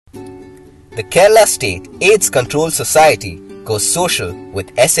The Kerala State AIDS Control Society goes social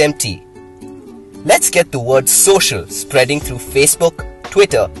with SMT. Let's get the word social spreading through Facebook,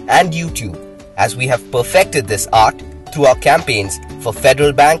 Twitter and YouTube, as we have perfected this art through our campaigns for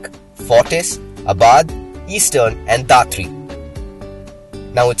Federal Bank, Fortis, Abad, Eastern and Datri.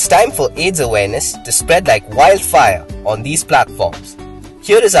 Now it's time for AIDS awareness to spread like wildfire on these platforms.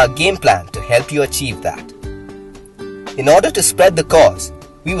 Here is our game plan to help you achieve that. In order to spread the cause,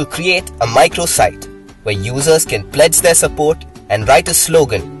 we will create a microsite where users can pledge their support and write a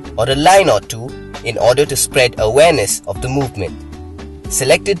slogan or a line or two in order to spread awareness of the movement.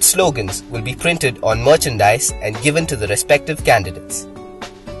 Selected slogans will be printed on merchandise and given to the respective candidates.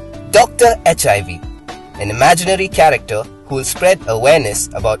 Dr. HIV, an imaginary character who will spread awareness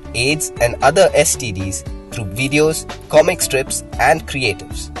about AIDS and other STDs through videos, comic strips and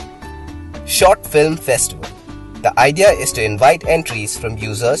creatives. Short Film Festival. The idea is to invite entries from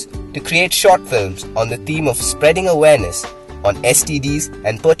users to create short films on the theme of spreading awareness on STDs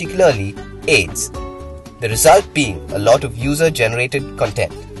and particularly AIDS. The result being a lot of user-generated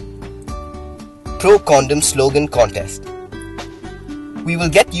content. Pro-Condom Slogan Contest. We will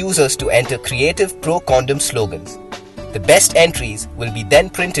get users to enter creative pro-condom slogans. The best entries will be then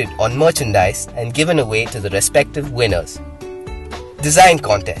printed on merchandise and given away to the respective winners. Design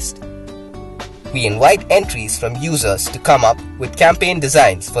Contest. We invite entries from users to come up with campaign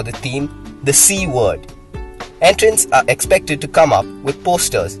designs for the theme The C Word. Entrants are expected to come up with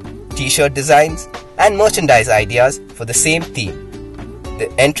posters, t-shirt designs and merchandise ideas for the same theme. The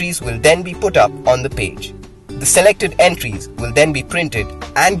entries will then be put up on the page. The selected entries will then be printed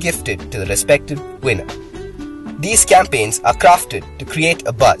and gifted to the respective winner. These campaigns are crafted to create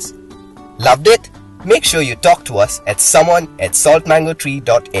a buzz. Loved it? Make sure you talk to us at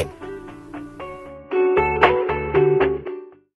someone@saltmangotree.in.